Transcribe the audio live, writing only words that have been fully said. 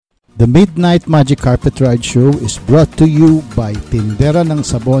The Midnight Magic Carpet Ride Show is brought to you by Tindera ng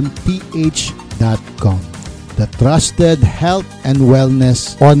Sabon PH.com, the trusted health and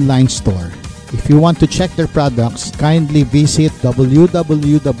wellness online store. If you want to check their products, kindly visit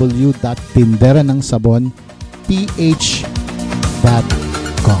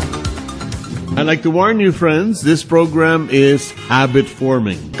www.tinderanangSabonPH.com. I'd like to warn you, friends, this program is habit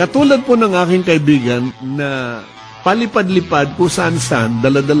forming. Katulad po ng aking kaibigan na palipad-lipad kung saan-saan,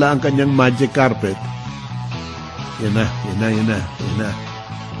 dala-dala ang kanyang magic carpet. Yan na.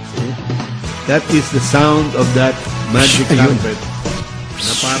 See? That is the sound of that magic carpet.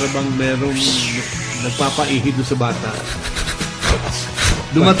 Na para bang merong nagpapaihi doon sa bata.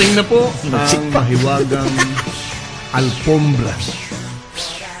 Dumating na po ang mahiwagang alfombra.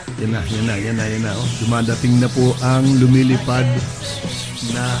 Yan na. Oh. Dumadating na po ang lumilipad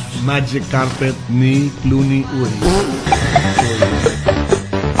na magic carpet ni Clooney Uy.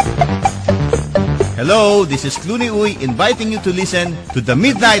 Hello, this is Clooney Uy inviting you to listen to the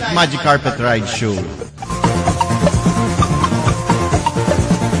Midnight Magic Carpet Ride Show.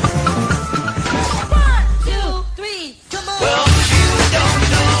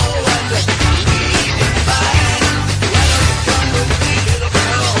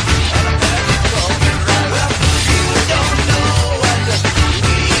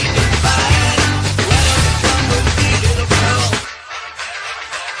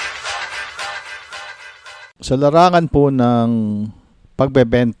 Sa larangan po ng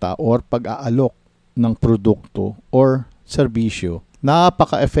pagbebenta or pag-aalok ng produkto or serbisyo,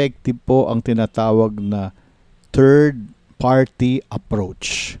 napaka-effective po ang tinatawag na third-party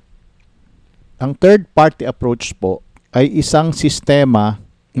approach. Ang third-party approach po ay isang sistema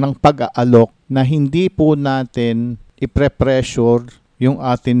ng pag-aalok na hindi po natin ipre-pressure yung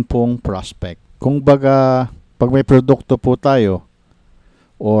atin pong prospect. Kung baga, pag may produkto po tayo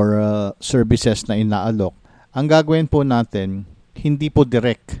or services na inaalok, ang gagawin po natin, hindi po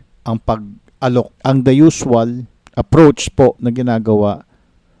direct ang pag-alok. Ang the usual approach po na ginagawa,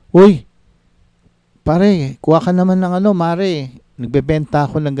 uy, pare, kuha ka naman ng mare, nagbebenta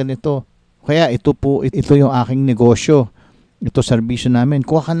ako ng ganito. Kaya ito yung aking negosyo. Ito serbisyo namin.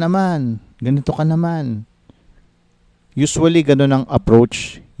 Kuha ka naman, ganito ka naman. Usually, ganun ang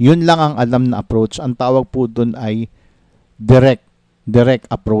approach. Yun lang ang alam na approach. Ang tawag po dun ay direct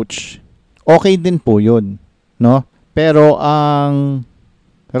approach. Okay din po yun. No? Pero ang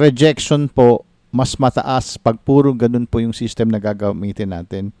rejection po mas mataas pag puro ganun po yung system na gagamitin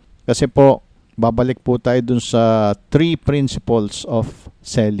natin. Kasi po, babalik po tayo dun sa 3 principles of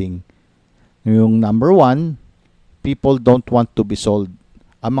selling. Yung number 1, people don't want to be sold.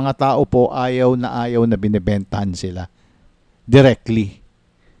 Ang mga tao po ayaw na binibentahan sila directly.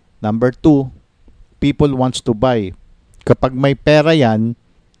 Number 2, people wants to buy. Kapag may pera yan,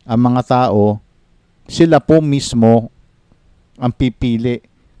 ang mga tao, sila po mismo ang pipili.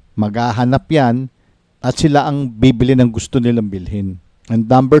 Maghahanap yan at sila ang bibili ng gusto nilang bilhin.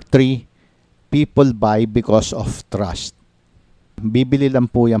 And number 3, people buy because of trust. Bibili lang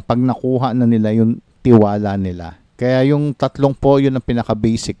po yan pag nakuha na nila yung tiwala nila. Kaya yung tatlong po, yun ang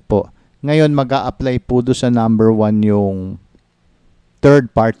pinaka-basic po. Ngayon, mag-a-apply po do sa number 1 yung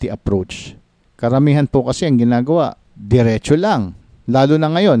third-party approach. Karamihan po kasi ang ginagawa, diretso lang. Lalo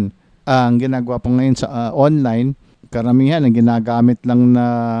na ngayon, ang ginagawa po ngayon sa online, karamihan ang ginagamit lang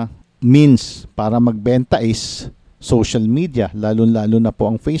na means para magbenta is social media, lalo na po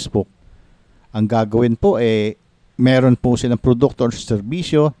ang Facebook. Ang gagawin po meron po silang produkto or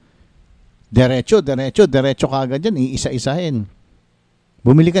serbisyo, diretso kagad yan, iisa-isahin.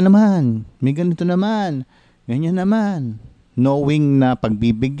 Bumili ka naman, may ganito naman, ganyan naman. Knowing na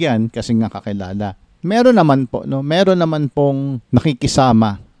pagbibigyan kasi nga kakilala. Meron naman pong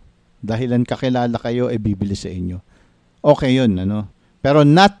nakikisama. Dahilan kakilala kayo, bibili sa inyo. Okay yun, Pero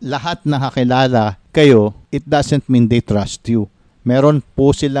not lahat na kakilala kayo, it doesn't mean they trust you. Meron po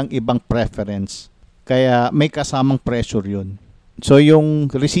silang ibang preference. Kaya may kasamang pressure yun. So yung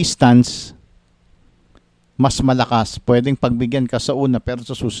resistance, mas malakas. Pwedeng pagbigyan ka sa una, pero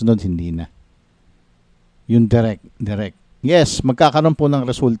sa susunod, hindi na. Yung direct. Yes, magkakaroon po ng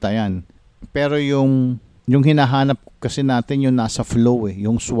resulta yan. Pero yung hinahanap kasi natin yung nasa flow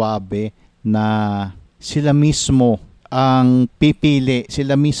yung suabe na sila mismo ang pipili,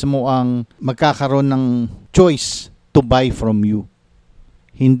 sila mismo ang magkakaroon ng choice to buy from you.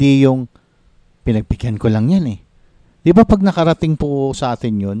 Hindi yung pinagbigyan ko lang yan Di ba pag nakarating po sa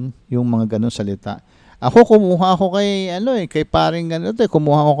atin yun, yung mga ganun salita, ako kumuha ako kay paring ganito,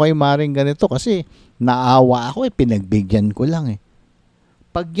 kumuha ako kay maring ganito kasi naawa ako pinagbigyan ko lang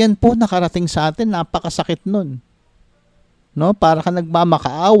Pag yan po nakarating sa atin, napakasakit nun. No? Para ka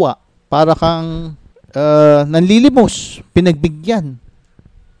nagmamakaawa. para kang nanlilimos, pinagbigyan.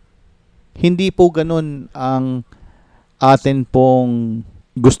 Hindi po ganun ang atin pong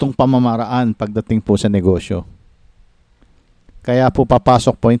gustong pamamaraan pagdating po sa negosyo. Kaya po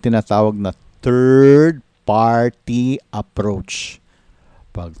papasok po yung tinatawag na third party approach.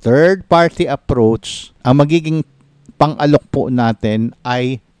 Pag third party approach, ang magiging pang-alok po natin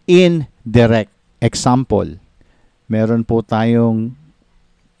ay indirect. Example, meron po tayong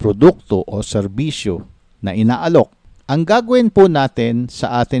produkto o serbisyo na inaalok. Ang gagawin po natin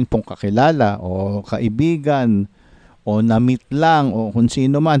sa atin pong kakilala o kaibigan o na-meet lang o kung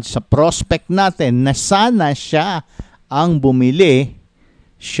sino man sa prospect natin na sana siya ang bumili,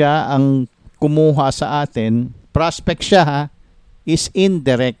 siya ang kumuha sa atin, prospect siya ha, is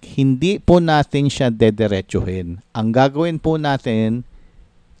indirect. Hindi po natin siya dediretsuhin. Ang gagawin po natin,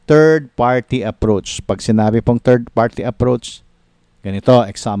 third party approach. Pag sinabi pong third party approach, ganito,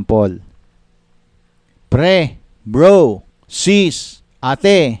 example. Pre, bro, sis,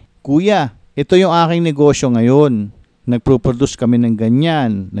 ate, kuya, ito yung aking negosyo ngayon. Nagpo-produce kami ng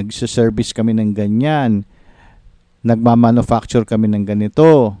ganyan, nagsiservice kami ng ganyan, nagmamanufacture kami ng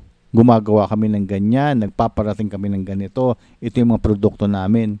ganito, gumagawa kami ng ganyan, nagpaparating kami ng ganito, ito yung mga produkto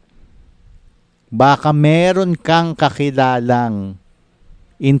namin. Baka meron kang kakilalang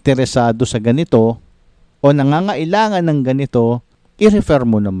interesado sa ganito o nangangailangan ng ganito, i-refer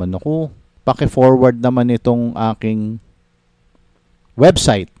mo naman ako. Paki-forward naman itong aking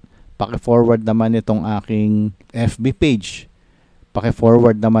website. Paki-forward naman itong aking FB page.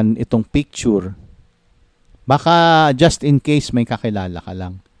 Paki-forward naman itong picture. Baka just in case may kakilala ka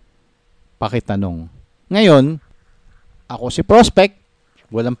lang. Pakitanong. Ngayon, ako si prospect,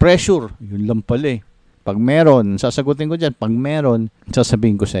 walang pressure. Yun lang pala eh. Pag meron, sasagutin ko dyan. Pag meron,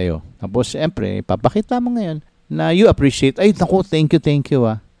 sasabihin ko sa iyo. Tapos, siyempre, papakita mo ngayon na you appreciate. Ay, naku, thank you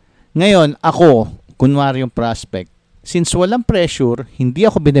ah. Ngayon, ako, kunwari yung prospect, since walang pressure, hindi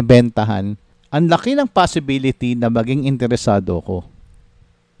ako binibentahan, ang laki ng possibility na maging interesado ko.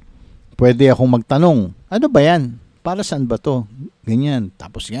 Pwede akong magtanong, ano ba yan? Para saan ba to? Ganyan.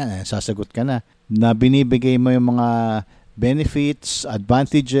 Tapos yan, sasagot ka na. Na binibigay mo yung mga benefits,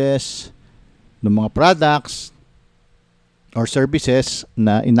 advantages ng mga products or services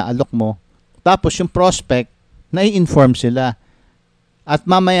na inaalok mo. Tapos yung prospect, nai-inform sila. At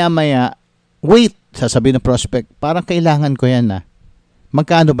mamaya-maya, wait, sasabihin ng prospect, parang kailangan ko yan na.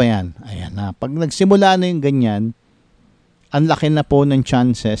 Magkano ba yan? Ayan na. Pag nagsimula na yung ganyan, ang laki na po ng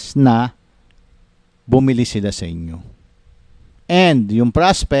chances na bumili sila sa inyo. And yung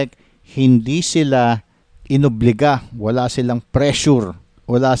prospect, hindi sila inobliga. Wala silang pressure.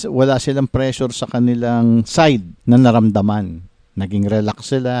 Wala silang pressure sa kanilang side na naramdaman. Naging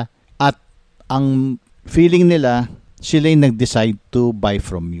relax sila. At ang feeling nila, sila yung nag-decide to buy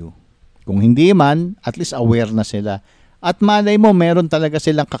from you. Kung hindi man, at least aware na sila. At malay mo, meron talaga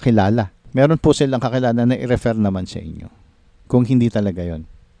silang kakilala. Meron po silang kakilala na i-refer naman sa inyo. Kung hindi talaga yon,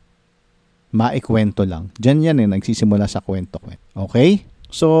 maikwento lang. Diyan yan nagsisimula sa kwento. Okay?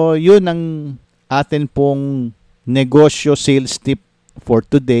 So, yun ang atin pong negosyo sales tip for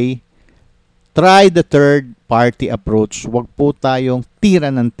today. Try the third party approach. Huwag po tayong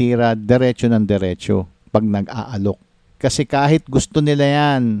tira ng tira, diretso ng diretso pag nag-aalok. Kasi kahit gusto nila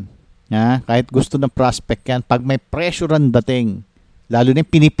yan, kahit gusto ng prospect yan, pag may pressure ang dating, lalo na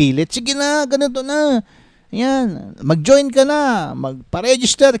pinipilit, sige na, ganito na, yan, mag-join ka na,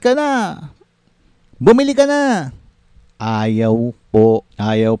 magpa-register ka na, bumili ka na. Ayaw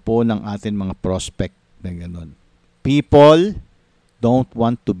po ng atin mga prospect na ganun. People don't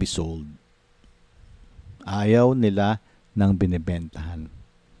want to be sold. Ayaw nila ng binibentahan.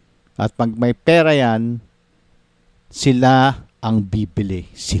 At pag may pera yan, sila ang bibili,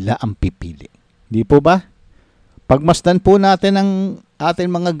 sila ang pipili. Di po ba? Pagmasdan po natin ang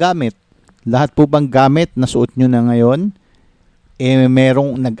ating mga gamit. Lahat po bang gamit na suot nyo na ngayon,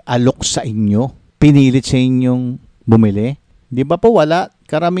 merong nag-alok sa inyo, pinilit sa inyong bumili? Di ba po wala?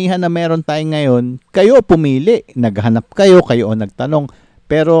 Karamihan na meron tayo ngayon, kayo pumili. Naghanap kayo ang nagtanong.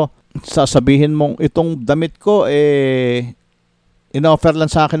 Pero sasabihin mong itong damit ko, in-offer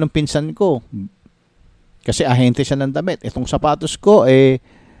lang sa akin ng pinsan ko. Kasi ahente siya ng damit. Itong sapatos ko,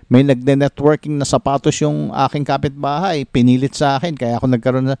 may nagde-networking na sapatos yung aking kapitbahay. Pinilit sa akin, kaya ako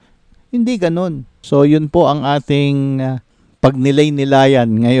nagkaroon na. Hindi ganun. So, yun po ang ating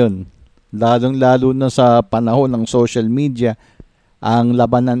pagnilay-nilayan ngayon. Lalong-lalo na sa panahon ng social media. Ang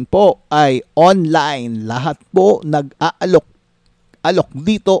labanan po ay online. Lahat po nag-aalok. Alok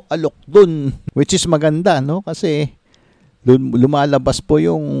dito, alok dun. Which is maganda, no? Kasi lumalabas po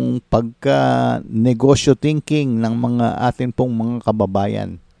yung pagka-negosyo thinking ng mga atin pong mga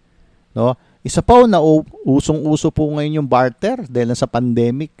kababayan. No? Isa pa na usong-uso po ngayon yung barter dahil sa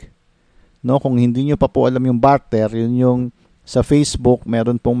pandemic. No, kung hindi nyo pa po alam yung barter, yun yung sa Facebook,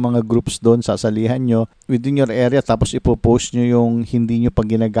 meron pong mga groups doon, sasalihan nyo within your area, tapos ipopost nyo yung hindi nyo pa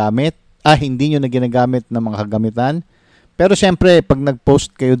ginagamit, hindi nyo na ginagamit na mga kagamitan. Pero syempre, pag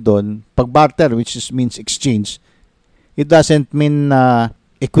nag-post kayo doon, pag barter, which means exchange, it doesn't mean na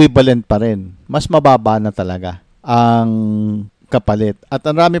equivalent pa rin. Mas mababa na talaga ang kapalit. At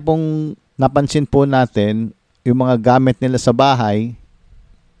ang rami pong napansin po natin, yung mga gamit nila sa bahay,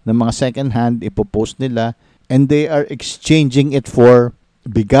 ng mga second hand, ipopost nila, and they are exchanging it for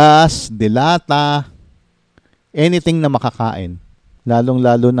bigas, dilata, anything na makakain.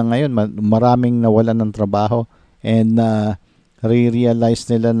 Lalong-lalo na ngayon, maraming nawalan ng trabaho, and re-realize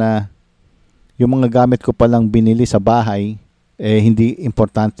nila na yung mga gamit ko palang binili sa bahay, hindi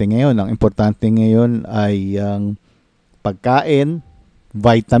importante ngayon. Ang importante ngayon ay ang pagkain,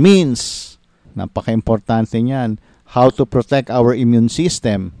 vitamins, napaka-importante niyan. How to protect our immune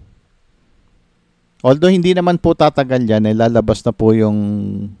system. Although hindi naman po tatagal yan, lalabas na po yung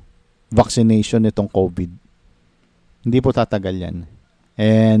vaccination nitong COVID. Hindi po tatagal yan.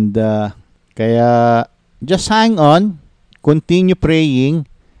 And kaya just hang on, continue praying.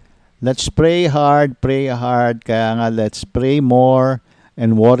 Let's pray hard. Kaya nga let's pray more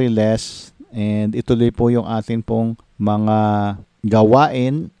and worry less. And ituloy po yung atin pong mga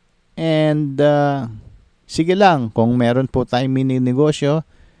gawain. And sige lang, kung meron po tayong mini negosyo,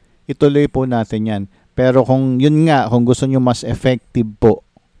 ituloy po natin yan. Pero kung yun nga, kung gusto nyo mas effective po,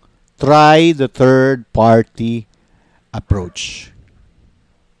 try the third party approach.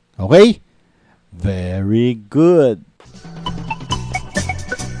 Okay? Very good.